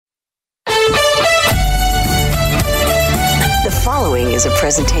following is a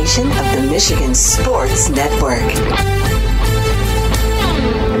presentation of the Michigan Sports Network.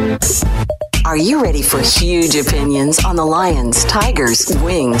 Are you ready for huge opinions on the Lions, Tigers,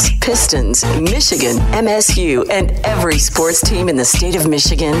 Wings, Pistons, Michigan, MSU, and every sports team in the state of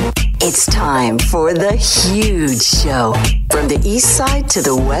Michigan? It's time for The Huge Show. From the east side to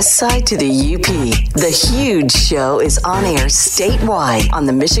the west side to the UP, The Huge Show is on air statewide on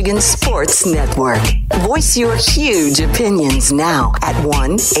the Michigan Sports Network. Voice your huge opinions now at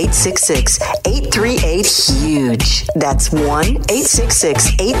 1-866-838-HUGE. That's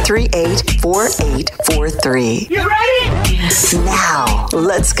 1-866-838-4843. You ready? Now,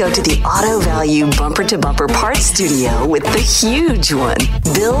 let's go to the Auto Value Bumper to Bumper Parts Studio with the huge one,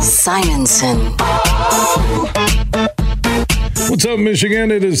 Bill Simonson. What's up, Michigan?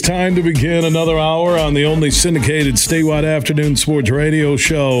 It is time to begin another hour on the only syndicated statewide afternoon sports radio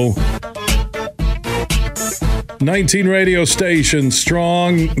show. 19 radio stations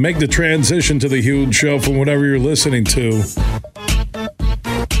strong. Make the transition to the Huge Show from whatever you're listening to.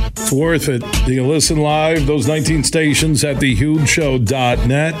 It's worth it. You can listen live, those 19 stations, at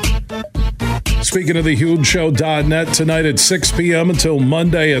thehugeshow.net. Speaking of thehugeshow.net, tonight at 6 p.m. until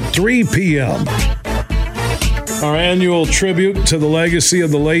Monday at 3 p.m. Our annual tribute to the legacy of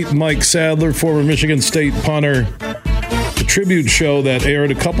the late Mike Sadler, former Michigan State punter. A tribute show that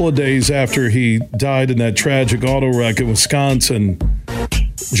aired a couple of days after he died in that tragic auto wreck in Wisconsin.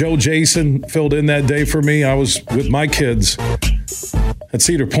 Joe Jason filled in that day for me. I was with my kids at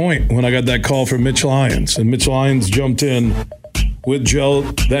Cedar Point when I got that call from Mitch Lyons. And Mitch Lyons jumped in with Joe.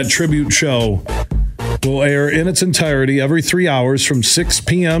 That tribute show will air in its entirety every 3 hours from 6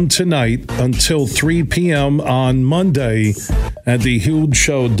 p.m. tonight until 3 p.m. on Monday at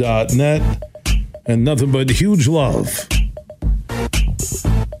thehugeshow.net. And nothing but huge love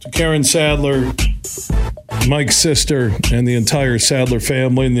to Karen Sadler, Mike's sister, and the entire Sadler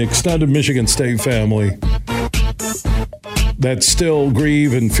family and the extended Michigan State family that still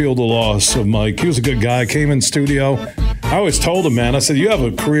grieve and feel the loss of Mike. He was a good guy. Came in studio. I always told him, man, I said, you have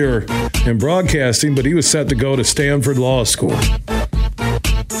a career in broadcasting, but he was set to go to Stanford Law School.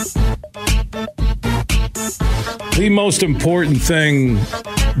 The most important thing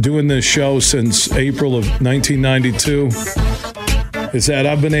doing this show since April of 1992 is that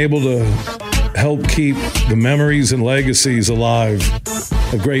I've been able to help keep the memories and legacies alive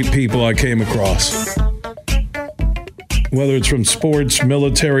of great people I came across. Whether it's from sports,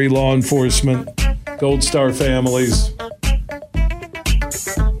 military, law enforcement, Gold Star families.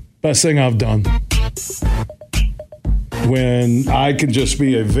 Best thing I've done. When I can just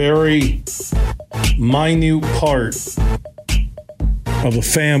be a very minute part of a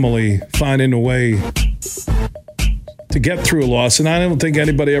family finding a way to get through a loss. And I don't think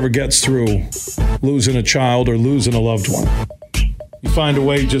anybody ever gets through losing a child or losing a loved one. You find a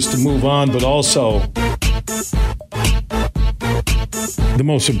way just to move on, but also the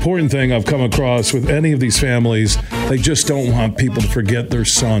most important thing I've come across with any of these families, they just don't want people to forget their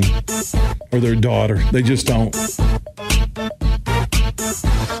son or their daughter. They just don't.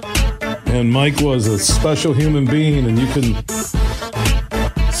 And Mike was a special human being, and you can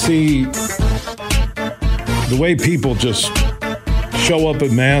see the way people just show up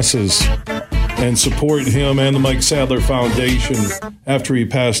in masses and support him and the Mike Sadler Foundation after he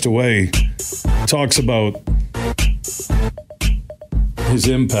passed away. Talks about his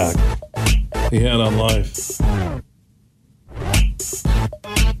impact he had on life.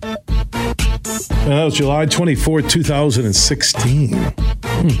 And that was July 24th, 2016.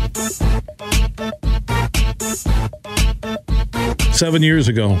 7 years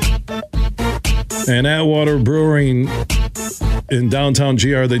ago. And Atwater Brewing in downtown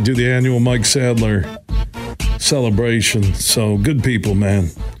GR, they do the annual Mike Sadler celebration. So good people, man.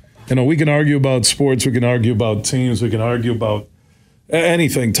 You know, we can argue about sports, we can argue about teams, we can argue about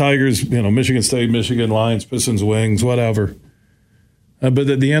anything. Tigers, you know, Michigan State, Michigan, Lions, Pistons, Wings, whatever. But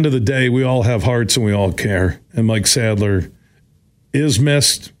at the end of the day, we all have hearts and we all care. And Mike Sadler is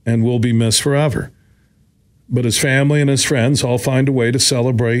missed and will be missed forever. But his family and his friends all find a way to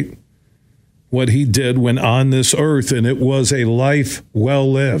celebrate what he did when on this earth. And it was a life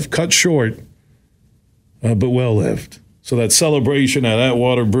well lived, cut short, but well lived. So that celebration at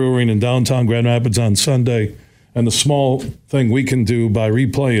Atwater Brewing in downtown Grand Rapids on Sunday, and the small thing we can do by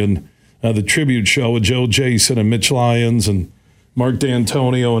replaying the tribute show with Joe Jason and Mitch Lyons and Mark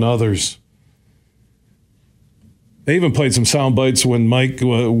D'Antonio and others. They even played some sound bites when Mike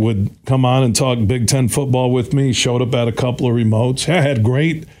would come on and talk Big Ten football with me. He showed up at a couple of remotes. I had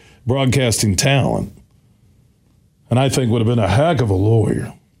great broadcasting talent. And I think would have been a heck of a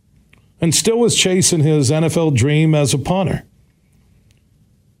lawyer. And still was chasing his NFL dream as a punter.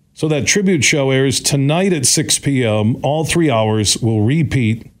 So that tribute show airs tonight at 6 p.m. All 3 hours will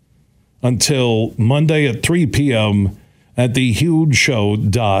repeat until Monday at 3 p.m. at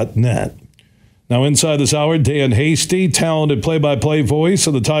thehugeshow.net. Now, inside this hour, Dan Hasty, talented play-by-play voice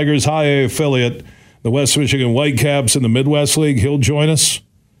of the Tigers' High A affiliate, the West Michigan Whitecaps in the Midwest League. He'll join us.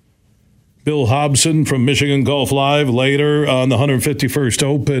 Bill Hobson from Michigan Golf Live later on the 151st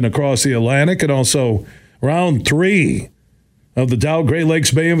Open across the Atlantic, and also round 3 of the Dow Great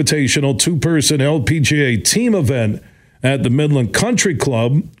Lakes Bay Invitational two-person LPGA team event at the Midland Country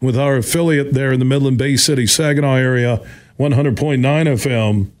Club with our affiliate there in the Midland Bay City, Saginaw area, 100.9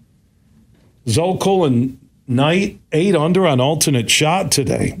 FM. Zolkow and Knight 8 under on alternate shot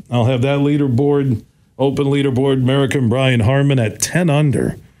today. I'll have that leaderboard, open leaderboard, American Brian Harmon at 10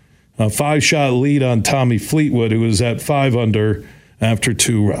 under. A 5-shot lead on Tommy Fleetwood, who is at 5 under after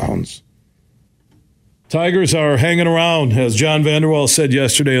 2 rounds. Tigers are hanging around, as John Vanderwall said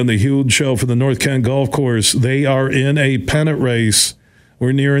yesterday on the Huge Show for the North Kent Golf Course. They are in a pennant race.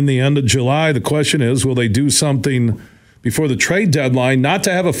 We're nearing the end of July. The question is, will they do something before the trade deadline, not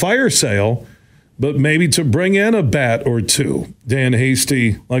to have a fire sale, but maybe to bring in a bat or two? Dan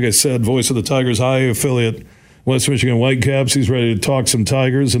Hasty, like I said, voice of the Tigers High affiliate, West Michigan Whitecaps. He's ready to talk some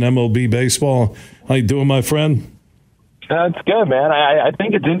Tigers and MLB baseball. How you doing, my friend? It's good, man. I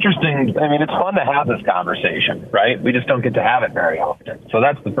think it's interesting. I mean, it's fun to have this conversation, right? We just don't get to have it very often. So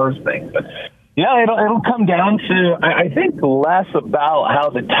that's the first thing. But, yeah, it'll come down to, I think, less about how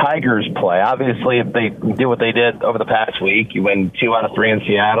the Tigers play. Obviously, if they do what they did over the past week, you win 2 out of 3 in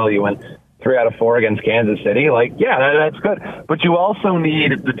Seattle, you win 3 out of 4 against Kansas City. Like, yeah, that's good. But you also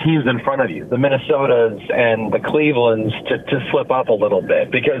need the teams in front of you, the Minnesotas and the Clevelands, to slip up a little bit.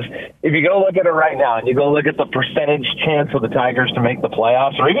 Because if you go look at it right now and you go look at the percentage chance of the Tigers to make the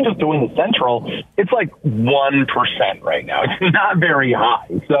playoffs or even just to win the Central, it's like 1% right now. It's not very high.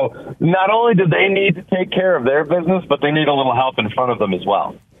 So not only do they need to take care of their business, but they need a little help in front of them as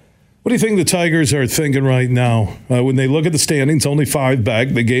well. What do you think the Tigers are thinking right now? When they look at the standings, only 5 back.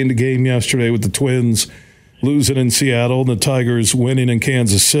 They gained a game yesterday with the Twins losing in Seattle and the Tigers winning in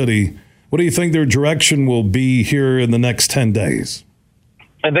Kansas City. What do you think their direction will be here in the next 10 days?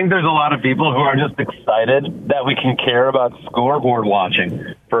 I think there's a lot of people who are just excited that we can care about scoreboard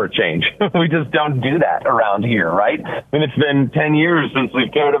watching for a change. We just don't do that around here, right? I mean, it's been 10 years since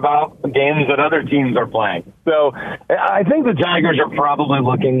we've cared about the games that other teams are playing. So I think the Tigers are probably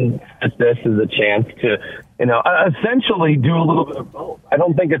looking at this as a chance to, essentially do a little bit of both. I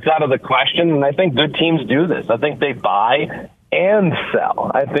don't think it's out of the question, and I think good teams do this. I think they buy and sell.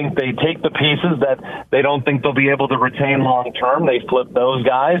 I think they take the pieces that they don't think they'll be able to retain long term. They flip those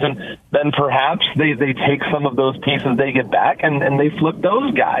guys, and then perhaps they take some of those pieces they get back and they flip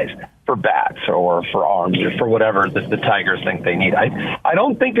those guys for bats or for arms or for whatever the Tigers think they need. I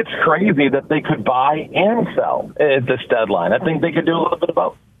don't think it's crazy that they could buy and sell at this deadline. I think they could do a little bit of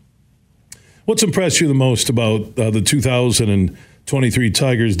both. What's impressed you the most about the 2023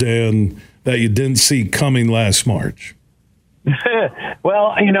 Tigers, Dan, that you didn't see coming last March?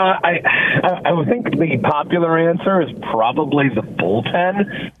 Well, I would think the popular answer is probably the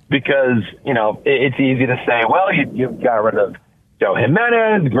bullpen because, it's easy to say, well, you've got rid of Joe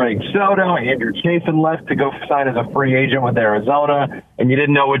Jimenez, Greg Soto, Andrew Chafin left to go sign as a free agent with Arizona, and you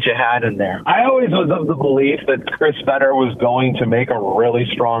didn't know what you had in there. I always was of the belief that Chris Fetter was going to make a really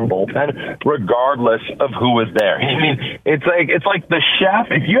strong bullpen, regardless of who was there. I mean, it's like the chef.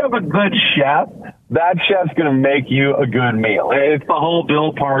 If you have a good chef, that chef's going to make you a good meal. It's the whole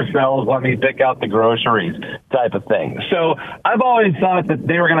Bill Parcells, let me pick out the groceries type of thing. So I've always thought that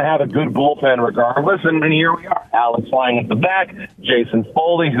they were going to have a good bullpen regardless, and here we are. Alex flying at the back, Jason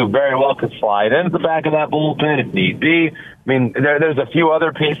Foley, who very well could slide into the back of that bullpen if need be. I mean, there's a few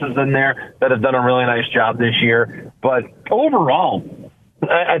other pieces in there that have done a really nice job this year. But overall,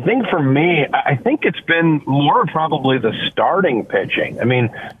 I think for me, I think it's been more probably the starting pitching. I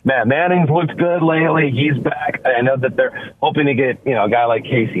mean, Matt Manning's looked good lately. He's back. I know that they're hoping to get, a guy like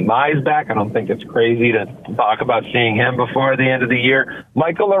Casey Mize back. I don't think it's crazy to talk about seeing him before the end of the year.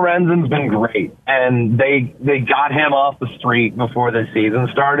 Michael Lorenzen's been great, and they got him off the street before the season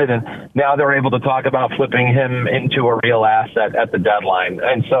started, and now they're able to talk about flipping him into a real asset at the deadline.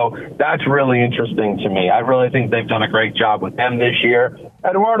 And so that's really interesting to me. I really think they've done a great job with him this year.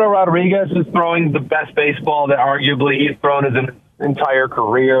 Eduardo Rodriguez is throwing the best baseball that arguably he's thrown his entire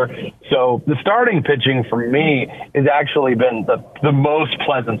career. So the starting pitching for me has actually been the most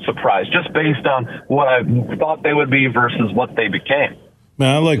pleasant surprise, just based on what I thought they would be versus what they became.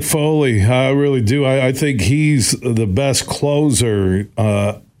 Man, I like Foley. I really do. I think he's the best closer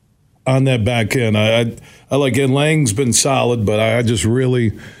out on that back end. I like it. Lang's been solid, but I just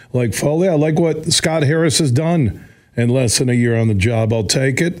really like Foley. I like what Scott Harris has done in less than a year on the job. I'll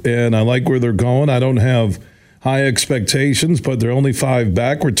take it, and I like where they're going. I don't have high expectations, but they're only 5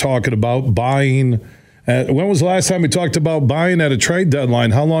 back. We're talking about buying. When was the last time we talked about buying at a trade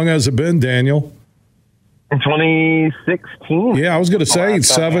deadline? How long has it been, Daniel? In 2016. Yeah, I was going to say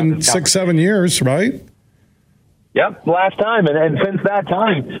 6-7 years, right? Yep, last time. And since that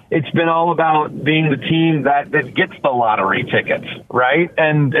time, it's been all about being the team that gets the lottery tickets, right?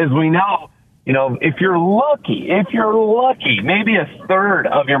 And as we know, if you're lucky, maybe a third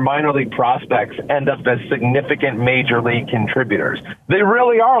of your minor league prospects end up as significant major league contributors. They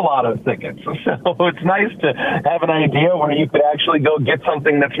really are a lot of tickets. So it's nice to have an idea where you could actually go get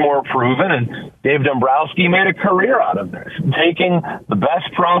something that's more proven. And Dave Dombrowski made a career out of this, taking the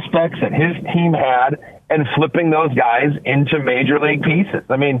best prospects that his team had and flipping those guys into major league pieces.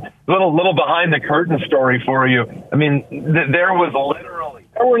 I mean, little behind the curtain story for you. I mean, there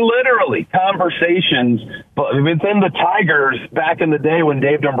were literally conversations within the Tigers back in the day when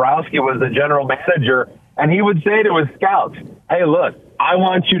Dave Dombrowski was the general manager, and he would say to his scouts, hey, look, I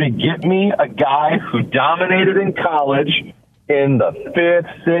want you to get me a guy who dominated in college in the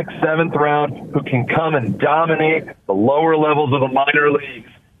 5th, 6th, 7th round, who can come and dominate the lower levels of the minor leagues, ...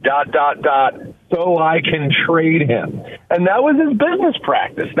 so I can trade him. And that was his business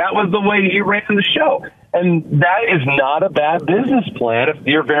practice. That was the way he ran the show. And that is not a bad business plan if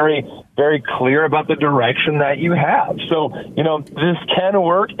you're very, very clear about the direction that you have. So, this can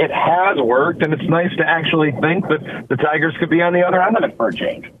work. It has worked, and it's nice to actually think that the Tigers could be on the other end of it for a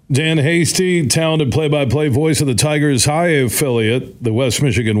change. Dan Hasty, talented play-by-play voice of the Tigers High affiliate, the West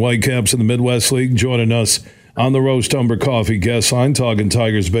Michigan Whitecaps in the Midwest League, joining us on the Roast Umber Coffee guest line, talking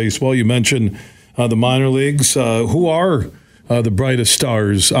Tigers baseball. You mentioned the minor leagues. Who are the brightest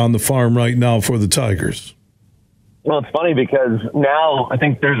stars on the farm right now for the Tigers? Well, it's funny because now I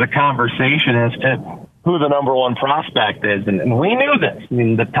think there's a conversation as to who the number one prospect is. And we knew this. I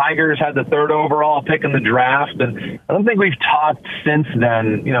mean, the Tigers had the 3rd overall pick in the draft, and I don't think we've talked since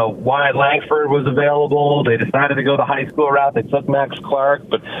then. Wyatt Langford was available. They decided to go the high school route. They took Max Clark,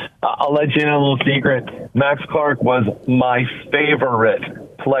 but I'll let you in a little secret. Max Clark was my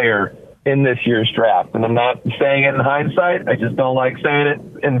favorite player in this year's draft. And I'm not saying it in hindsight. I just don't like saying it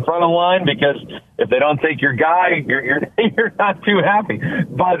in front of the line, because if they don't take your guy, you're not too happy.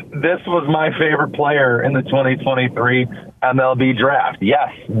 But this was my favorite player in the 2023 MLB draft. Yes,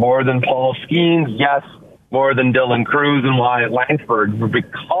 more than Paul Skeens. Yes, more than Dylan Cruz and Wyatt Langford,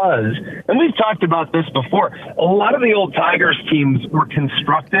 because, and we've talked about this before, a lot of the old Tigers teams were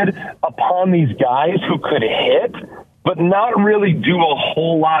constructed upon these guys who could hit, but not really do a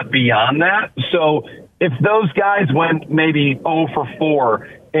whole lot beyond that. So if those guys went maybe 0 for 4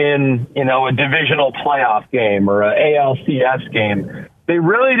 in, a divisional playoff game or an ALCS game, they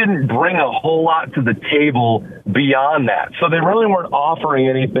really didn't bring a whole lot to the table beyond that. So they really weren't offering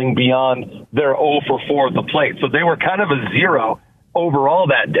anything beyond their 0 for 4 at the plate. So they were kind of a 0 overall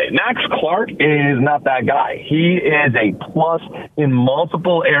that day. Max Clark is not that guy. He is a plus in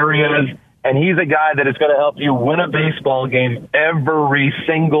multiple areas, and he's a guy that is going to help you win a baseball game every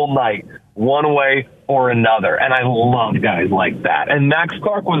single night, one way or another. And I love guys like that. And Max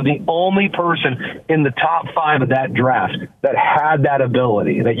Clark was the only person in the top 5 of that draft that had that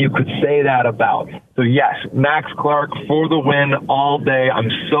ability, that you could say that about. So, yes, Max Clark for the win all day. I'm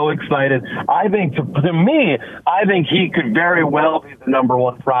so excited. I think, to me, I think he could very well be the number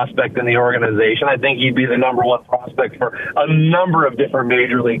one prospect in the organization. I think he'd be the number one prospect for a number of different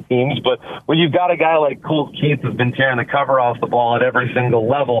major league teams. But when you've got a guy like Colt Keith who's been tearing the cover off the ball at every single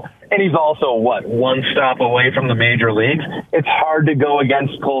level, and he's also, one stop away from the major leagues, it's hard to go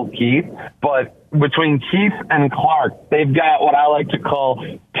against Colt Keith. But between Keith and Clark, they've got what I like to call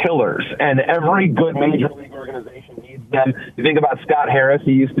pillars, and every good major league organization needs them. You think about Scott Harris,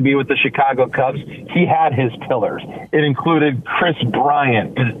 he used to be with the Chicago Cubs. He had his pillars. It included Chris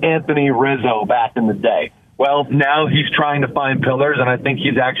Bryant and Anthony Rizzo back in the day. Well, now he's trying to find pillars, and I think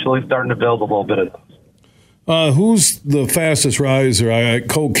he's actually starting to build a little bit of those. Who's the fastest riser?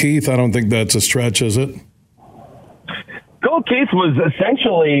 Colt Keith, I don't think that's a stretch, is it? Colt Keith was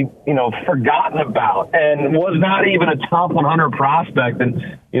essentially, forgotten about and was not even a top 100 prospect.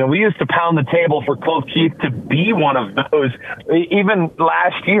 And, we used to pound the table for Colt Keith to be one of those even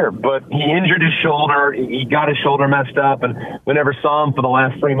last year. But he injured his shoulder. He got his shoulder messed up, and we never saw him for the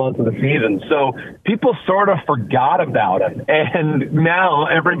last 3 months of the season. So people sort of forgot about him. And now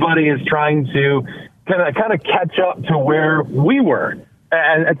everybody is trying to kind of catch up to where we were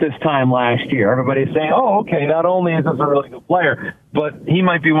at this time last year. Everybody's saying, oh, okay, not only is this a really good player, but he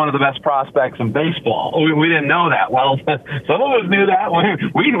might be one of the best prospects in baseball. We didn't know that. Well, some of us knew that.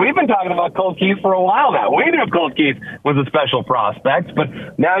 We've been talking about Colt Keith for a while now. We knew Colt Keith was a special prospect,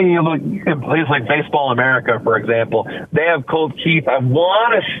 but now you look at places like Baseball America, for example. They have Colt Keith, I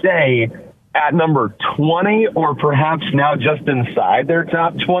want to say, at number 20, or perhaps now just inside their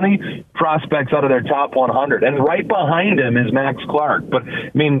top 20 prospects out of their top 100. And right behind him is Max Clark. But,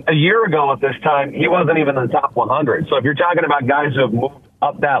 I mean, a year ago at this time, he wasn't even in the top 100. So if you're talking about guys who have moved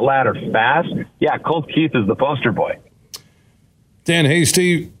up that ladder fast, yeah, Colt Keith is the poster boy. Dan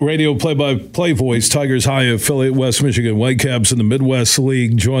Hasty, radio play-by-play voice, Tigers High affiliate, West Michigan Whitecaps in the Midwest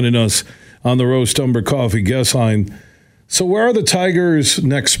League, joining us on the Roast Umber Coffee guest line. So where are the Tigers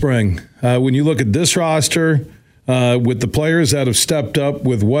next spring? When you look at this roster, with the players that have stepped up,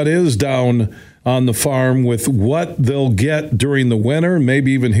 with what is down on the farm, with what they'll get during the winter,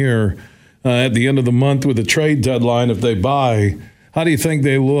 maybe even here at the end of the month with a trade deadline if they buy, how do you think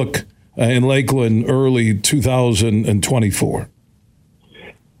they look in Lakeland early 2024?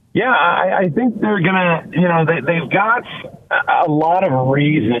 Yeah, I think they're going to, they've got a lot of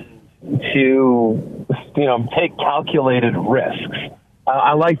reason to, take calculated risks.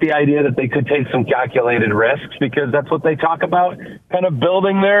 I like the idea that they could take some calculated risks because that's what they talk about kind of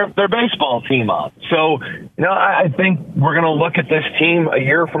building their baseball team on. So, I think we're going to look at this team a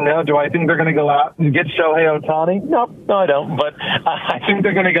year from now. Do I think they're going to go out and get Shohei Ohtani? No, I don't. But I think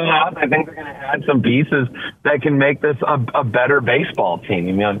they're going to go out. I think they're going to add some pieces that can make this a better baseball team.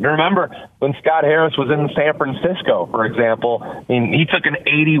 Remember when Scott Harris was in San Francisco, for example, he took an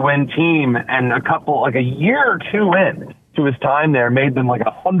 80-win team and a year or two in to his time there, made them like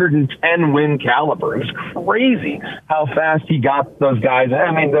 110 win caliber. It was crazy how fast he got those guys.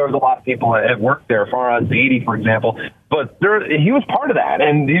 I mean, there was a lot of people that worked there, Farhan Zaidi, for example, but he was part of that,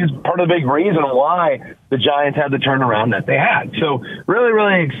 and he was part of the big reason why the Giants had the turnaround that they had. So really,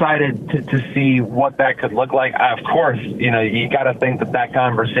 really excited to see what that could look like. Of course, you got to think that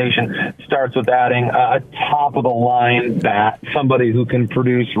conversation starts with adding a top-of-the-line bat, somebody who can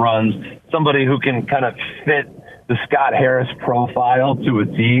produce runs, somebody who can kind of fit the Scott Harris profile to a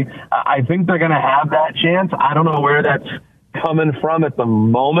T. I think they're going to have that chance. I don't know where that's coming from at the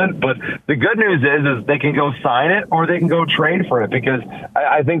moment, but the good news is they can go sign it or they can go trade for it, because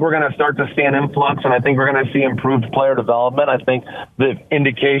I think we're going to start to see an influx, and I think we're going to see improved player development. I think the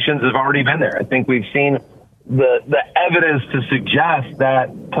indications have already been there. I think we've seen the evidence to suggest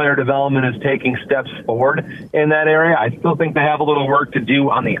that player development is taking steps forward in that area. I still think they have a little work to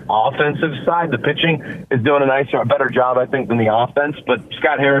do on the offensive side. The pitching is doing a better job, I think, than the offense, but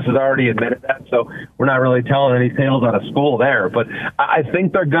Scott Harris has already admitted that, so we're not really telling any tales out of school there. But I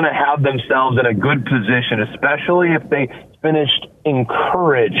think they're going to have themselves in a good position, especially if they finished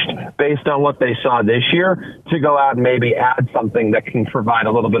encouraged based on what they saw this year, to go out and maybe add something that can provide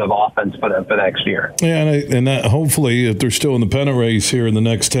a little bit of offense for next year. Yeah, and that hopefully, if they're still in the pennant race here in the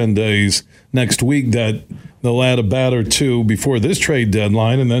next 10 days, next week, that they'll add a bat or two before this trade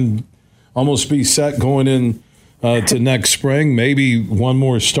deadline and then almost be set going in to next spring. Maybe one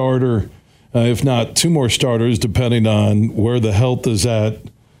more starter, if not two more starters, depending on where the health is at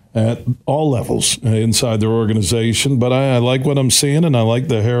all levels inside their organization. But I like what I'm seeing, and I like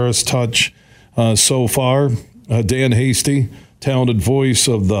the Harris touch so far. Dan Hasty, talented voice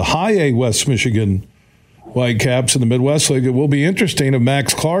of the High A West Michigan Whitecaps in the Midwest League. It will be interesting if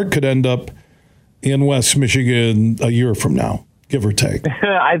Max Clark could end up in West Michigan a year from now, give or take.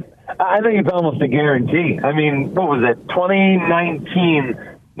 I think it's almost a guarantee. I mean, what was it, 2019,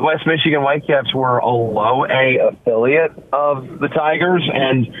 the West Michigan Whitecaps were a low A affiliate of the Tigers,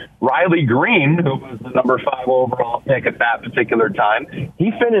 and Riley Green, who was the number 5 overall pick at that particular time, he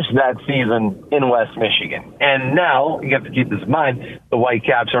finished that season in West Michigan. And now, you have to keep this in mind, the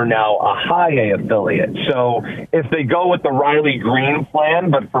Whitecaps are now a high A affiliate. So if they go with the Riley Green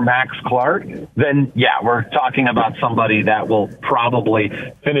plan, but for Max Clark, then yeah, we're talking about somebody that will probably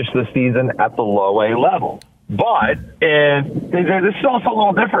finish the season at the low A level. But this is also a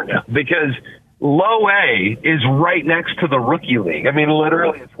little different now, because low A is right next to the rookie league. I mean,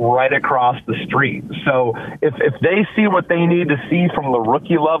 literally, it's right across the street. So if they see what they need to see from the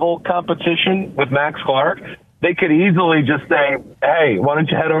rookie level competition with Max Clark, they could easily just say, hey, why don't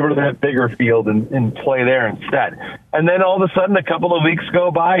you head over to that bigger field and play there instead? And then all of a sudden, a couple of weeks go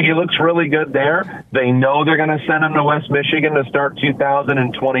by, he looks really good there. They know they're going to send him to West Michigan to start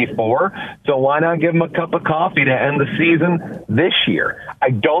 2024. So why not give him a cup of coffee to end the season this year? I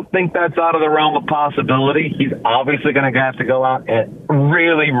don't think that's out of the realm of possibility. He's obviously going to have to go out and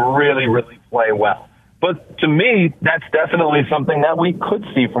really, really, really play well. But to me, that's definitely something that we could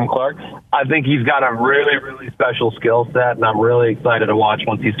see from Clark. I think he's got a really, really special skill set, and I'm really excited to watch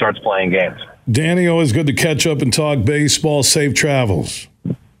once he starts playing games. Danny, always good to catch up and talk baseball. Safe travels.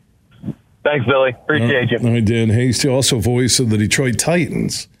 Thanks, Billy. Appreciate you. All right, Dan Hasty, also voice of the Detroit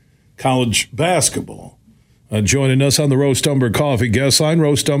Titans, college basketball. Joining us on the Roast Umber Coffee guest line.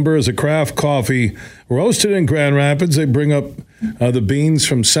 Roast Umber is a craft coffee roasted in Grand Rapids. They bring up the beans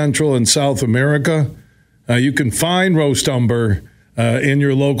from Central and South America. You can find Roast Umber in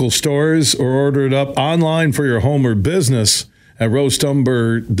your local stores or order it up online for your home or business at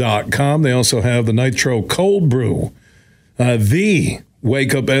roastumber.com. They also have the Nitro Cold Brew, the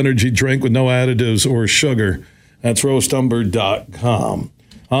wake-up energy drink with no additives or sugar. That's roastumber.com.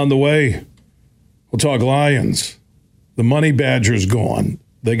 On the way, we'll talk Lions. The Money Badger's gone.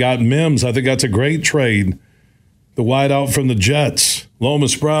 They got Mims. I think that's a great trade. The wideout from the Jets,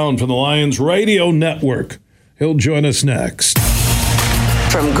 Lomas Brown from the Lions Radio Network. He'll join us next.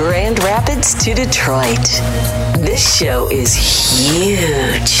 From Grand Rapids to Detroit, this show is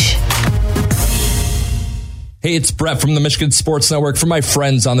huge. Hey, it's Brett from the Michigan Sports Network for my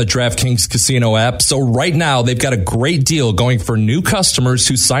friends on the DraftKings Casino app. So right now, they've got a great deal going for new customers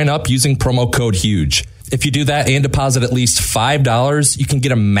who sign up using promo code HUGE. If you do that and deposit at least $5, you can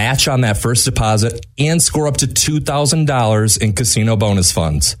get a match on that first deposit and score up to $2,000 in casino bonus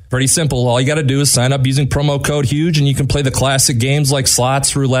funds. Pretty simple. All you got to do is sign up using promo code HUGE, and you can play the classic games like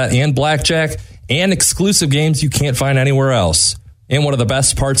slots, roulette, and blackjack, and exclusive games you can't find anywhere else. And one of the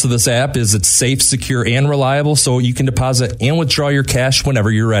best parts of this app is it's safe, secure, and reliable, so you can deposit and withdraw your cash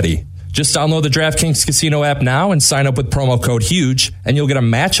whenever you're ready. Just download the DraftKings Casino app now and sign up with promo code HUGE, and you'll get a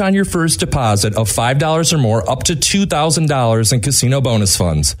match on your first deposit of $5 or more up to $2,000 in casino bonus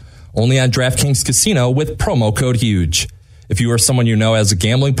funds. Only on DraftKings Casino with promo code HUGE. If you or someone you know has a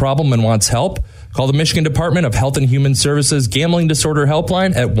gambling problem and wants help, call the Michigan Department of Health and Human Services Gambling Disorder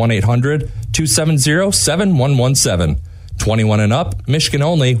Helpline at 1-800-270-7117. 21 and up, Michigan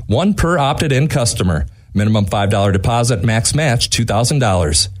only, one per opted-in customer. Minimum $5 deposit, max match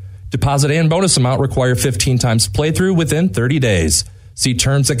 $2,000. Deposit and bonus amount require 15 times playthrough within 30 days. See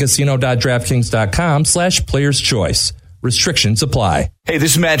terms at casino.draftkings.com/playerschoice. Restrictions apply. Hey,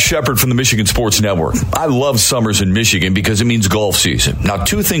 this is Matt Shepard from the Michigan Sports Network. I love summers in Michigan because it means golf season. Now,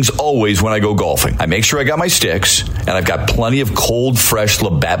 two things always when I go golfing. I make sure I got my sticks, and I've got plenty of cold, fresh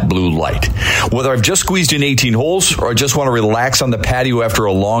Labatt Blue Light. Whether I've just squeezed in 18 holes or I just want to relax on the patio after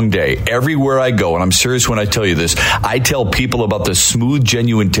a long day, everywhere I go, and I'm serious when I tell you this, I tell people about the smooth,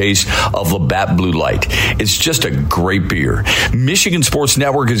 genuine taste of Labatt Blue Light. It's just a great beer. Michigan Sports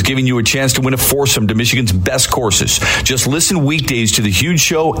Network is giving you a chance to win a foursome to Michigan's best courses. Just listen weekdays to the Huge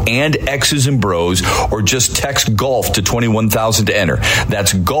Show and X's and Bros, or just text golf to 21,000 to enter.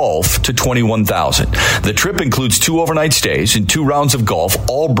 That's golf to 21,000. The trip includes 2 overnight stays and 2 rounds of golf,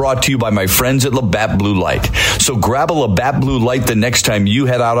 all brought to you by my friends at Labatt Blue Light. So grab a Labatt Blue Light the next time you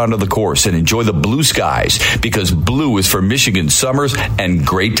head out onto the course and enjoy the blue skies, because blue is for Michigan summers and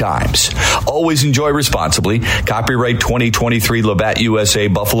great times. Always enjoy responsibly. Copyright 2023 Labatt USA,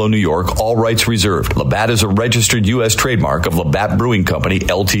 Buffalo, New York. All rights reserved. Labatt is a registered U.S. trademark of Labatt Brewing Company,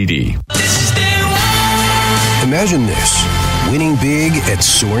 Ltd. Imagine this: winning big at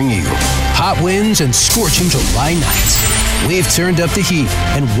Soaring Eagle. Hot winds and scorching July nights. We've turned up the heat,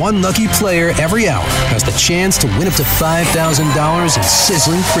 and one lucky player every hour has the chance to win up to $5,000 in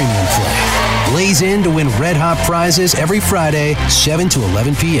sizzling premium play. Blaze in to win red-hot prizes every Friday, 7 to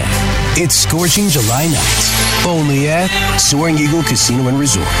 11 p.m. It's Scorching July Nights, only at Soaring Eagle Casino and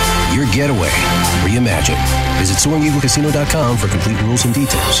Resort. Your getaway reimagined. Visit SoaringEagleCasino.com for complete rules and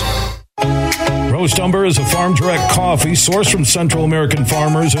details. Roast Umber is a farm direct coffee sourced from Central American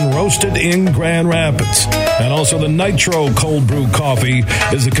farmers and roasted in Grand Rapids. And also the Nitro Cold Brew Coffee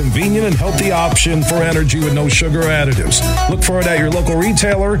is a convenient and healthy option for energy with no sugar additives. Look for it at your local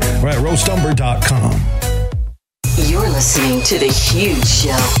retailer or at roastumber.com. You're listening to The Huge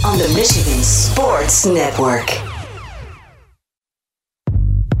Show on the Michigan Sports Network.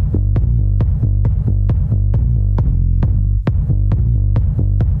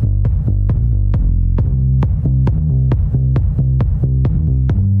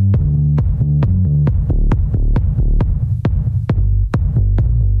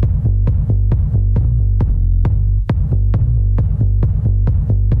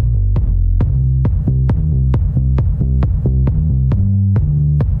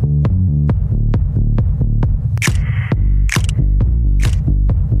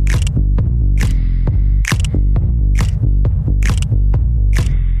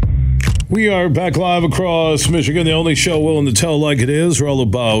 We are back live across Michigan, the only show willing to tell like it is. We're all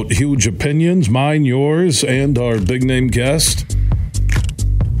about huge opinions, mine, yours, and our big name guest.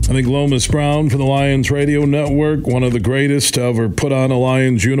 I think Lomas Brown from the Lions Radio Network, one of the greatest to ever put on a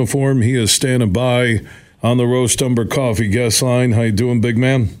Lions uniform. He is standing by on the Roast Umber Coffee guest line. How you doing, big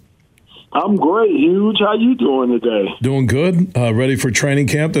man? I'm great, Huge. How you doing today? Doing good. Ready for training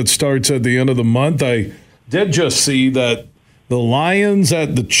camp that starts at the end of the month. I did just see that the Lions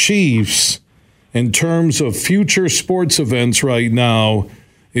at the Chiefs, in terms of future sports events right now,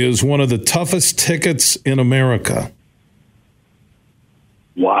 is one of the toughest tickets in America.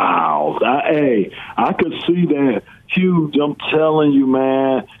 Wow. I could see that. Huge. I'm telling you,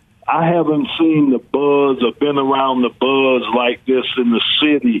 man. I haven't seen the buzz or been around the buzz like this in the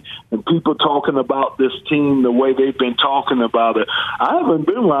city and people talking about this team the way they've been talking about it. I haven't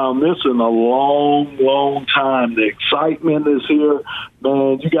been around this in a long, long time. The excitement is here.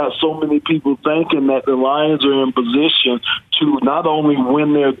 Man, you got so many people thinking that the Lions are in position to not only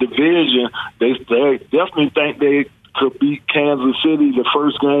win their division, they definitely think they could beat Kansas City the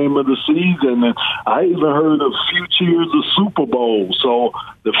first game of the season. And I even heard of future of Super Bowl. So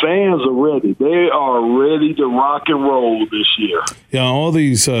the fans are ready. They are ready to rock and roll this year. Yeah, all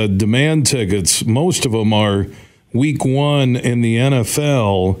these demand tickets, most of them are week one in the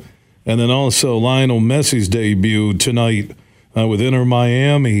NFL, and then also Lionel Messi's debut tonight with Inter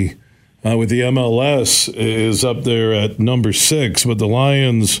Miami with the MLS is up there at number 6, but the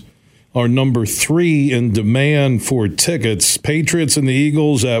Lions are number 3 in demand for tickets. Patriots and the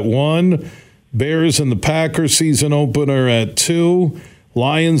Eagles at 1, Bears and the Packers season opener at 2,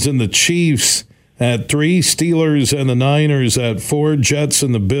 Lions and the Chiefs at 3, Steelers and the Niners at 4, Jets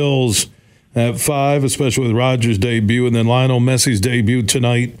and the Bills at 5, especially with Rodgers' debut, and then Lionel Messi's debut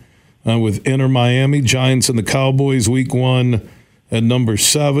tonight with Inter Miami, Giants and the Cowboys week 1 at number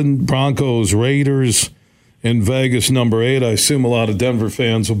 7, Broncos, Raiders in Vegas, number 8. I assume a lot of Denver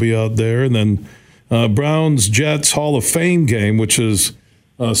fans will be out there. And then Browns-Jets Hall of Fame game, which is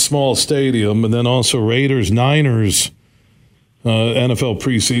a small stadium. And then also Raiders-Niners NFL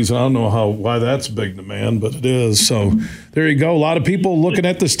preseason. I don't know why that's big demand, but it is. So there you go. A lot of people looking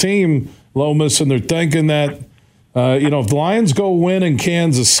at this team, Lomas, and they're thinking that, if the Lions go win in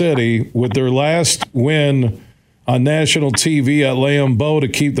Kansas City with their last win on national TV at Lambeau to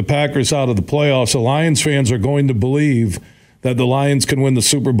keep the Packers out of the playoffs, the Lions fans are going to believe that the Lions can win the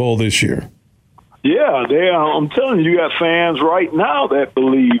Super Bowl this year. Yeah, I'm telling you, you got fans right now that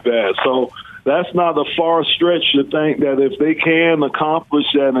believe that. So that's not a far stretch to think that if they can accomplish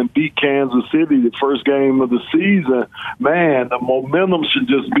that and beat Kansas City the first game of the season, man, the momentum should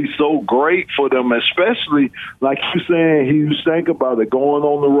just be so great for them, especially like you're saying, Hughes, think about it, going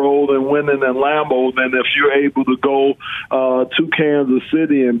on the road and winning in Lambeau. Then if you're able to go to Kansas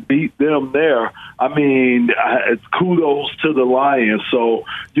City and beat them there, I mean, it's kudos to the Lions. So,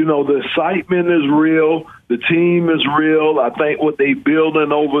 the excitement is real. The team is real. I think what they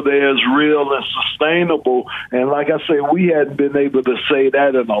building over there is real and sustainable. And like I say, we hadn't been able to say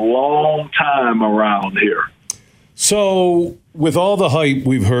that in a long time around here. So with all the hype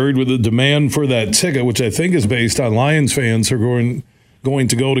we've heard, with the demand for that ticket, which I think is based on Lions fans who are going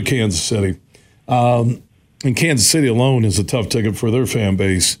to go to Kansas City, and Kansas City alone is a tough ticket for their fan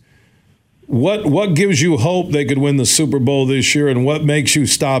base. What gives you hope they could win the Super Bowl this year, and what makes you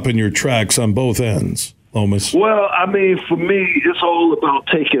stop in your tracks on both ends, Lomas? Well, I mean, for me, it's all about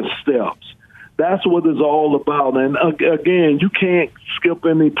taking steps. That's what it's all about. And again, you can't skip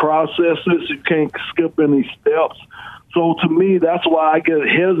any processes. You can't skip any steps. So to me, that's why I get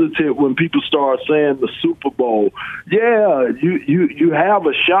hesitant when people start saying the Super Bowl. Yeah, you have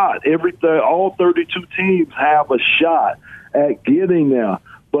a shot. All 32 teams have a shot at getting there.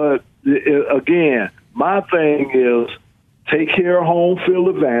 But again, my thing is take care of home field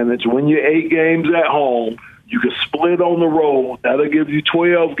advantage. When you're 8 games at home, you can split on the road. That'll give you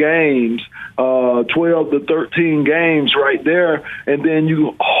 12 games, 12 to 13 games right there, and then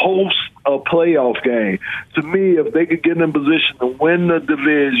you host a playoff game. To me, if they could get in position to win the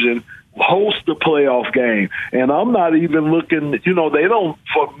division, host the playoff game, and I'm not even looking, they don't,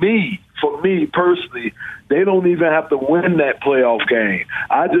 for me personally, they don't even have to win that playoff game.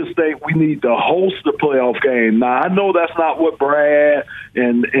 I just think we need to host the playoff game. Now, I know that's not what Brad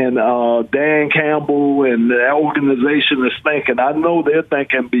and Dan Campbell and the organization is thinking. I know they're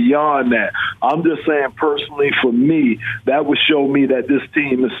thinking beyond that. I'm just saying personally for me, that would show me that this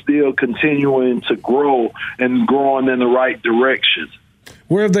team is still continuing to grow and growing in the right direction.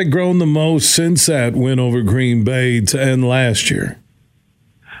 Where have they grown the most since that win over Green Bay to end last year?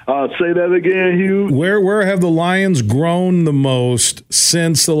 Say that again, Hugh. Where have the Lions grown the most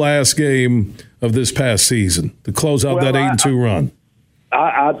since the last game of this past season to close out that 8-2 run?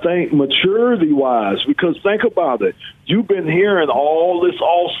 I think maturity-wise, because think about it. You've been hearing all this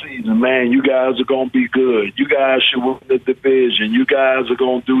offseason, man, you guys are going to be good. You guys should win the division. You guys are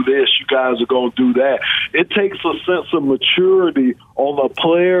going to do this. You guys are going to do that. It takes a sense of maturity on the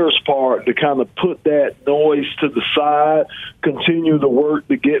player's part to kind of put that noise to the side, continue to work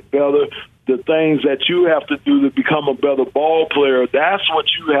to get better. The things that you have to do to become a better ball player, that's what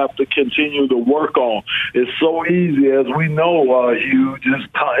you have to continue to work on. It's so easy, as we know, Hugh,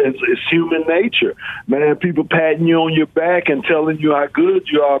 it's human nature. Man, people patting you on your back and telling you how good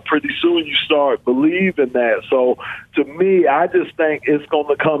you are, pretty soon you start believing that. So to me, I just think it's going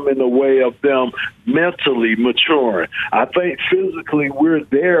to come in the way of them mentally maturing. I think physically we're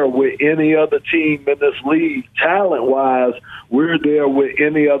there with any other team in this league. Talent-wise, we're there with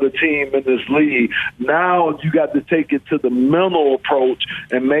any other team in this league. Now you got to take it to the mental approach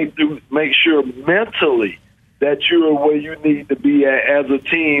and make sure mentally that you're where you need to be as a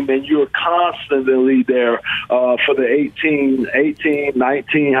team, and you're constantly there for the 18,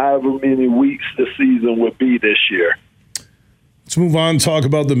 19, however many weeks the season would be this year. Let's move on and talk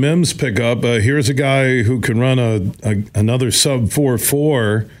about the Mims pickup. Here's a guy who can run another sub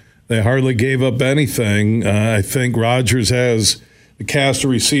 4.4. They hardly gave up anything. I think Rodgers has the cast of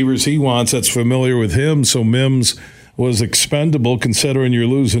receivers he wants that's familiar with him, so Mims was expendable considering you're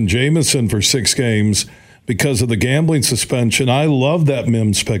losing Jamison for 6 games because of the gambling suspension. I love that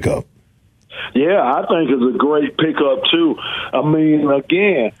Mims pickup. Yeah, I think it's a great pickup, too. I mean,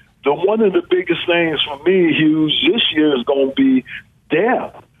 again, one of the biggest things for me, Hughes, this year is going to be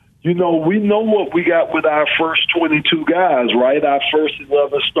depth. You know, we know what we got with our first 22 guys, right? Our first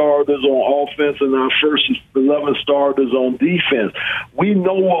 11 starters on offense and our first 11 starters on defense. We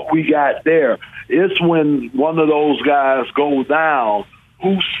know what we got there. It's when one of those guys goes down,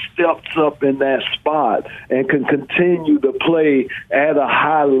 who steps up in that spot and can continue to play at a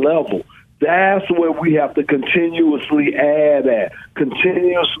high level. That's where we have to continuously add at,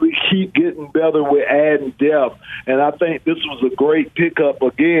 continuously keep getting better with adding depth. And I think this was a great pickup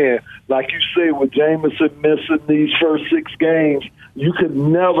again. Like you say, with Jamison missing these first 6 games, you could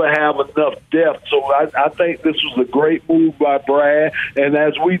never have enough depth. So I think this was a great move by Brad. And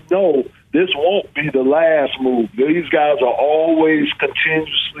as we know, this won't be the last move. These guys are always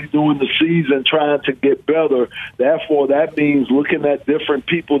continuously during the season trying to get better. Therefore, that means looking at different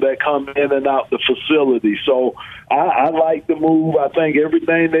people that come in and out the facility. So I like the move. I think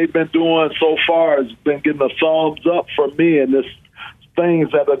everything they've been doing so far has been getting a thumbs up from me, and this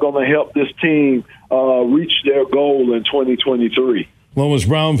things that are going to help this team reach their goal in 2023. Lomas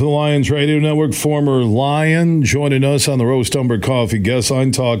Brown for the Lions Radio Network, former Lion, joining us on the Roast Umber Coffee guest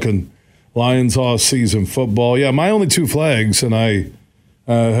line talking Lions off-season football. Yeah, my only 2 flags, and I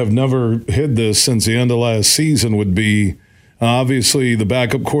have never hid this since the end of last season, would be obviously the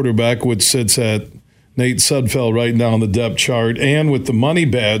backup quarterback, which sits at Nate Sudfeld right now on the depth chart, and with the money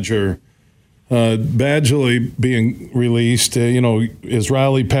badger, Badgley being released, is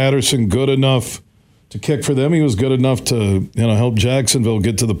Riley Patterson good enough to kick for them? He was good enough to help Jacksonville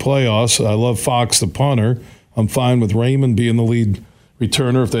get to the playoffs. I love Fox, the punter. I'm fine with Raymond being the lead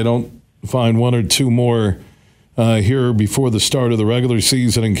returner if they don't find 1 or 2 more here before the start of the regular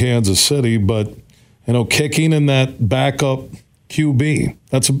season in Kansas City. But, kicking in that backup QB,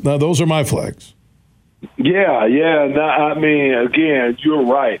 those are my flags. Yeah. No, I mean, again, you're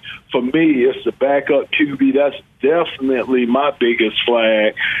right. For me, it's the backup QB. That's definitely my biggest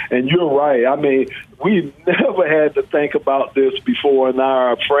flag. And you're right. I mean, we never had to think about this before in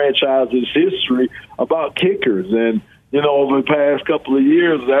our franchise's history about kickers. And, over the past couple of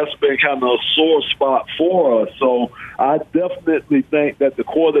years, that's been kind of a sore spot for us. So I definitely think that the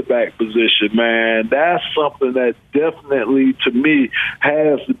quarterback position, man, that's something that definitely, to me,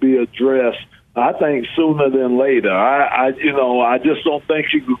 has to be addressed. I think sooner than later. I just don't think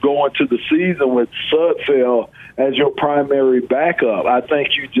you could go into the season with Sudfeld as your primary backup. I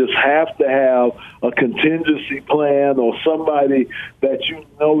think you just have to have a contingency plan or somebody that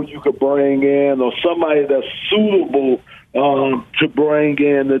you could bring in, or somebody that's suitable to bring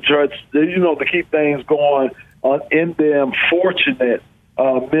in to try to keep things going in the unfortunate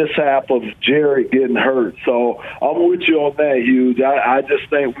mishap of Jared getting hurt. So I'm with you on that, Hughes. I just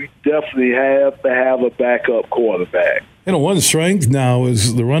think we definitely have to have a backup quarterback. One strength now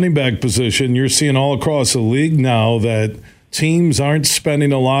is the running back position. You're seeing all across the league now that teams aren't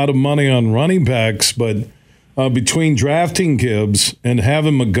spending a lot of money on running backs, but between drafting Gibbs and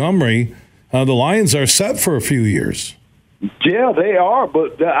having Montgomery, the Lions are set for a few years. Yeah, they are,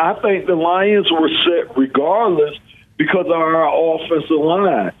 but I think the Lions were set regardless because of our offensive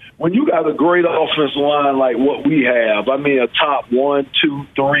line. When you got a great offensive line like what we have, I mean a top 1, 2,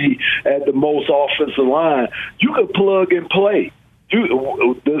 3 at the most offensive line, you could plug and play.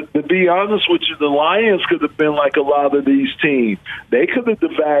 To be honest with you, the Lions could have been like a lot of these teams. They could have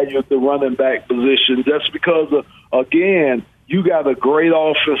devalued the running back position just because of, again, you got a great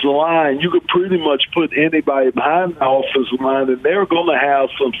offensive line. You could pretty much put anybody behind the offensive line, and they're going to have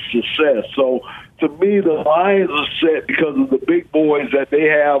some success. So, to me, the Lions are set because of the big boys that they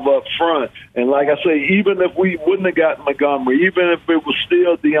have up front. And like I say, even if we wouldn't have gotten Montgomery, even if it was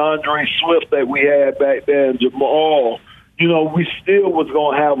still DeAndre Swift that we had back there and Jamal, we still was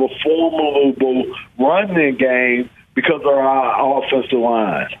going to have a formidable running game because of our offensive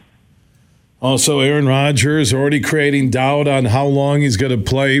line. Also, Aaron Rodgers already creating doubt on how long he's going to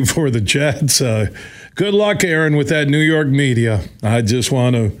play for the Jets. Good luck, Aaron, with that New York media. I just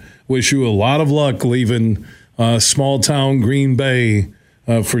want to wish you a lot of luck leaving small-town Green Bay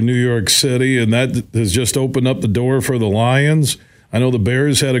for New York City, and that has just opened up the door for the Lions. I know the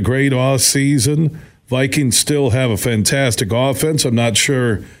Bears had a great offseason. Vikings still have a fantastic offense. I'm not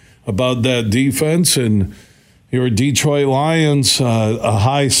sure about that defense, and your Detroit Lions, a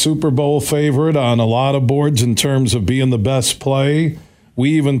high Super Bowl favorite on a lot of boards in terms of being the best play.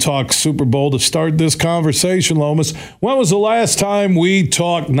 We even talked Super Bowl to start this conversation, Lomas. When was the last time we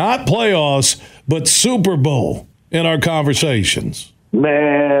talked not playoffs, but Super Bowl in our conversations?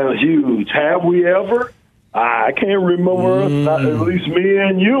 Man, huge. Have we ever? I can't remember us, not, at least me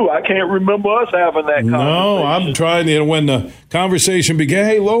and you. I can't remember us having that conversation. No, I'm trying. When the conversation began,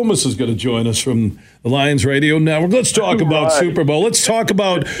 hey, Lomas is going to join us from the Lions Radio Network. Let's talk about Super Bowl. Let's talk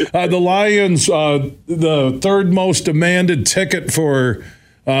about the Lions, the third most demanded ticket for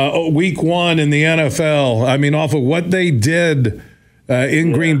week 1 in the NFL. I mean, off of what they did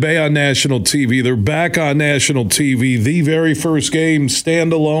in Green Bay on national TV. They're back on national TV. The very first game,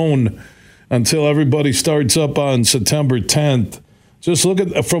 standalone, until everybody starts up on September 10th. Just look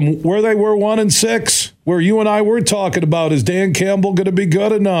at from where they were 1-6, where you and I were talking about, is Dan Campbell going to be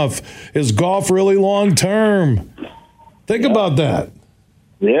good enough? Is Goff really long term? Think about that.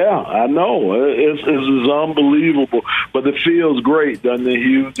 Yeah, I know. It's unbelievable. But it feels great, doesn't it,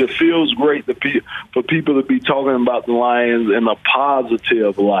 Hugh? It feels great for people to be talking about the Lions in a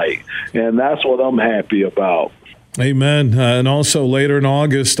positive light. And that's what I'm happy about. Amen. And also later in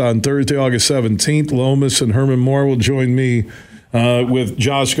August, on Thursday, August 17th, Lomas and Herman Moore will join me with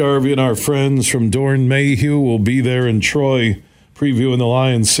Josh Garvey and our friends from Doran Mayhew. Will be there in Troy previewing the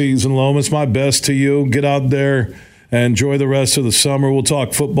Lions season. Lomas, my best to you. Get out there and enjoy the rest of the summer. We'll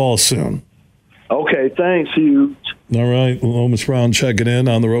talk football soon. Okay, thanks, Hugh. All right, Lomas Brown checking in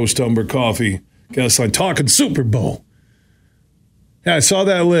on the Roast Umber Coffee guest line, talking Super Bowl. Yeah, I saw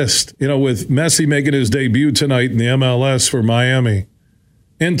that list, with Messi making his debut tonight in the MLS for Miami,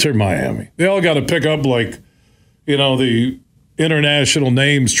 Inter Miami. They all got to pick up the international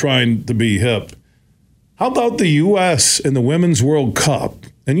names trying to be hip. How about the U.S. in the Women's World Cup?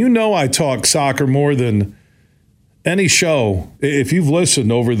 And I talk soccer more than any show, if you've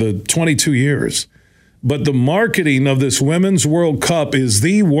listened over the 22 years. But the marketing of this Women's World Cup is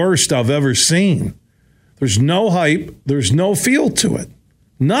the worst I've ever seen. There's no hype. There's no feel to it.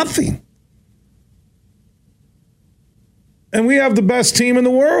 Nothing. And we have the best team in the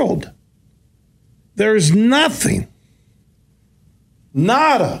world. There's nothing.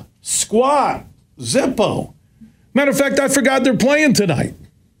 Nada. Squat. Zippo. Matter of fact, I forgot they're playing tonight.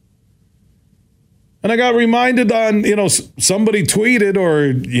 And I got reminded on, somebody tweeted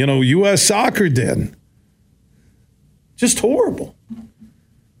or, U.S. Soccer did. Just horrible.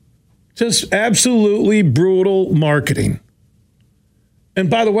 Just absolutely brutal marketing. And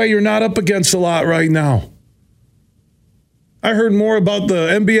by the way, you're not up against a lot right now. I heard more about the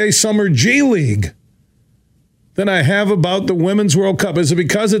NBA Summer G League than I have about the Women's World Cup. Is it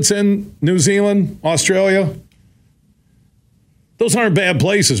because it's in New Zealand, Australia? Those aren't bad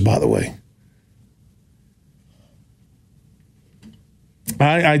places, by the way.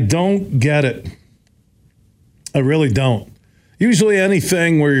 I don't get it. I really don't. Usually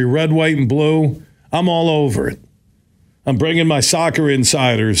anything where you're red, white, and blue, I'm all over it. I'm bringing my soccer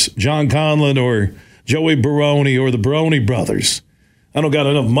insiders, John Conlon or Joey Baroni or the Baroni brothers. I don't got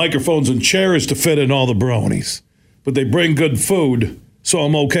enough microphones and chairs to fit in all the Baronis. But they bring good food, so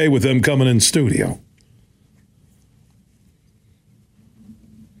I'm okay with them coming in studio.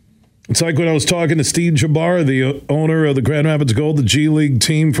 It's like when I was talking to Steve Jabbar, the owner of the Grand Rapids Gold, the G League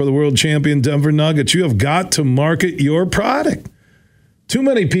team for the world champion Denver Nuggets. You have got to market your product. Too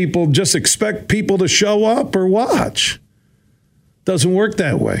many people just expect people to show up or watch. Doesn't work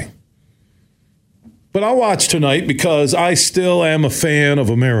that way. But I'll watch tonight because I still am a fan of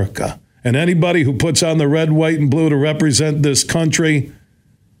America. And anybody who puts on the red, white, and blue to represent this country,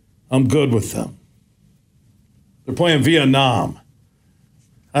 I'm good with them. They're playing Vietnam.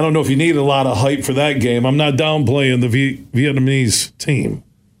 I don't know if you need a lot of hype for that game. I'm not downplaying the Vietnamese team.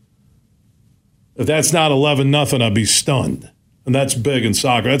 If that's not 11-0, I'd be stunned. And that's big in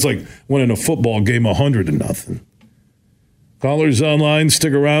soccer. That's like winning a football game 100-0. Callers online,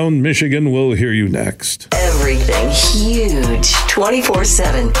 stick around. Michigan will hear you next. Everything huge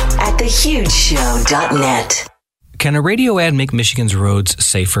 24/7 at thehugeshow.net. Can a radio ad make Michigan's roads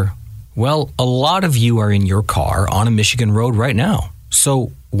safer? Well, a lot of you are in your car on a Michigan road right now.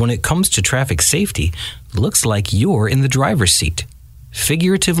 So when it comes to traffic safety, looks like you're in the driver's seat,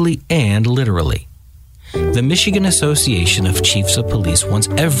 figuratively and literally. The Michigan Association of Chiefs of Police wants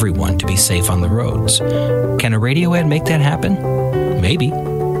everyone to be safe on the roads. Can a radio ad make that happen? Maybe.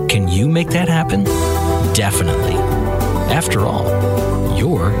 Can you make that happen? Definitely. After all,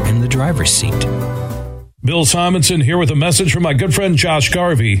 you're in the driver's seat. Bill Simonson here with a message from my good friend Josh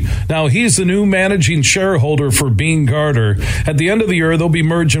Garvey. Now, he's the new managing shareholder for Beene Garter. At the end of the year, they'll be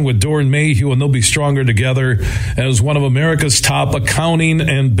merging with Doeren Mayhew, and they'll be stronger together as one of America's top accounting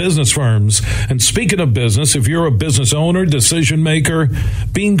and business firms. And speaking of business, if you're a business owner, decision maker,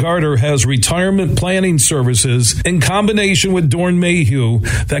 Beene Garter has retirement planning services in combination with Doeren Mayhew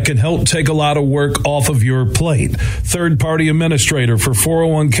that can help take a lot of work off of your plate. Third-party administrator for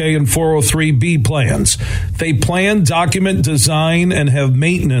 401k and 403b plans. They plan, document, design, and have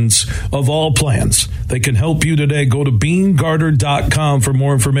maintenance of all plans. They can help you today. Go to BeaneGarter.com for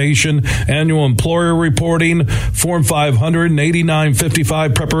more information. Annual employer reporting, Form 500 and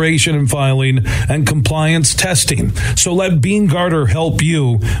 8955 preparation and filing, and compliance testing. So let Beene Garter help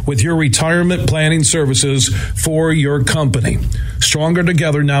you with your retirement planning services for your company. Stronger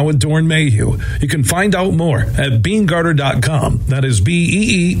together now with Doeren Mayhew. You can find out more at BeaneGarter.com. That is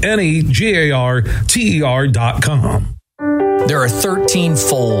BeaneGarter.com. There are 13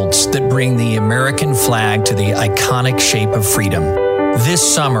 folds that bring the American flag to the iconic shape of freedom.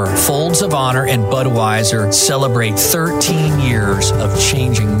 This summer, Folds of Honor and Budweiser celebrate 13 years of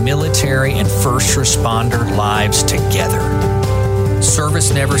changing military and first responder lives together.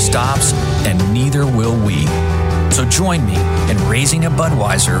 Service never stops, and neither will we. So join me in raising a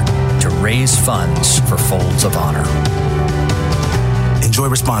Budweiser to raise funds for Folds of Honor. Enjoy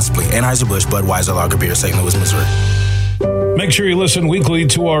responsibly. Anheuser-Busch Budweiser Lager Beer, St. Louis, Missouri. Make sure you listen weekly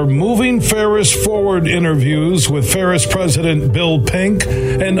to our Moving Ferris Forward interviews with Ferris President Bill Pink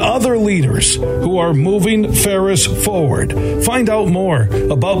and other leaders who are moving Ferris forward. Find out more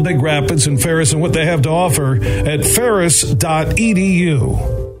about Big Rapids and Ferris and what they have to offer at ferris.edu.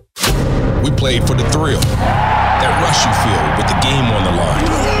 We played for the thrill, that rush you feel with the game on the line.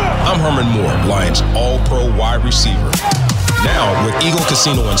 I'm Herman Moore, Lions All-Pro wide receiver. Now, with Eagle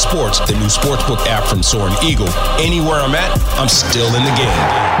Casino and Sports, the new sportsbook app from Soaring Eagle, anywhere I'm at, I'm still in the game.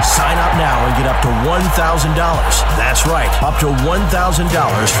 Sign up now and get up to $1,000. That's right, up to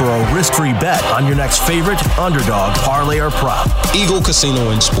 $1,000 for a risk-free bet on your next favorite underdog, parlay, or prop. Eagle Casino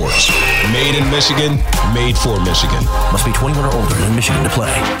and Sports. Made in Michigan, made for Michigan. Must be 21 or older in Michigan to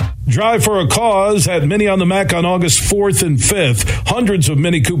play. Drive for a Cause at Mini on the Mac on August 4th and 5th. Hundreds of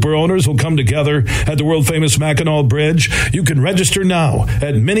Mini Cooper owners will come together at the world-famous Mackinac Bridge. You can register now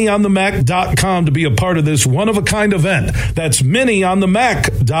at minionthemac.com to be a part of this one-of-a-kind event. That's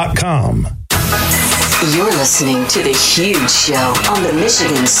minionthemac.com. You're listening to The Huge Show on the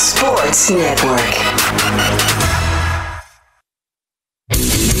Michigan Sports Network.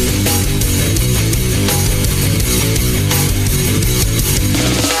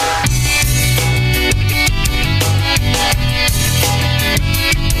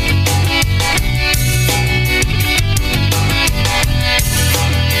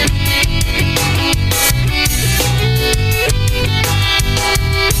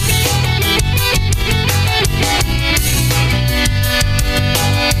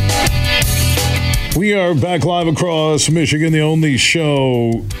 We are back live across Michigan, the only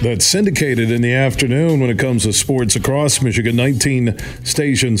show that's syndicated in the afternoon when it comes to sports across Michigan. 19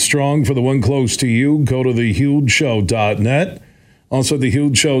 stations strong. For the one close to you, go to thehugeshow.net. Also,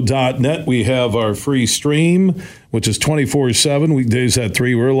 thehugeshow.net, we have our free stream, which is 24/7, weekdays at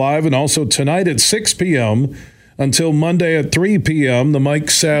 3. We're live. And also tonight at 6 p.m. until Monday at 3 p.m., the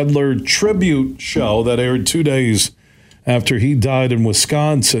Mike Sadler tribute show that aired 2 days after he died in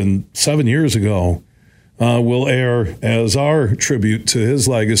Wisconsin 7 years ago, will air as our tribute to his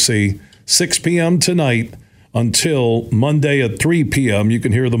legacy, 6 p.m. tonight until Monday at 3 p.m. You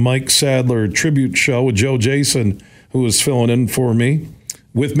can hear the Mike Sadler tribute show with Joe Jason who is filling in for me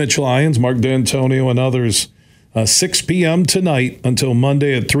with Mitch Lyons, Mark D'Antonio, and others. 6 p.m. tonight until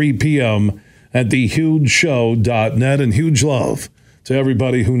Monday at 3 p.m. at thehugeshow.net. And huge love to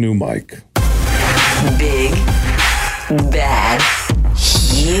everybody who knew Mike. Big, bad,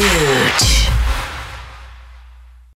 huge.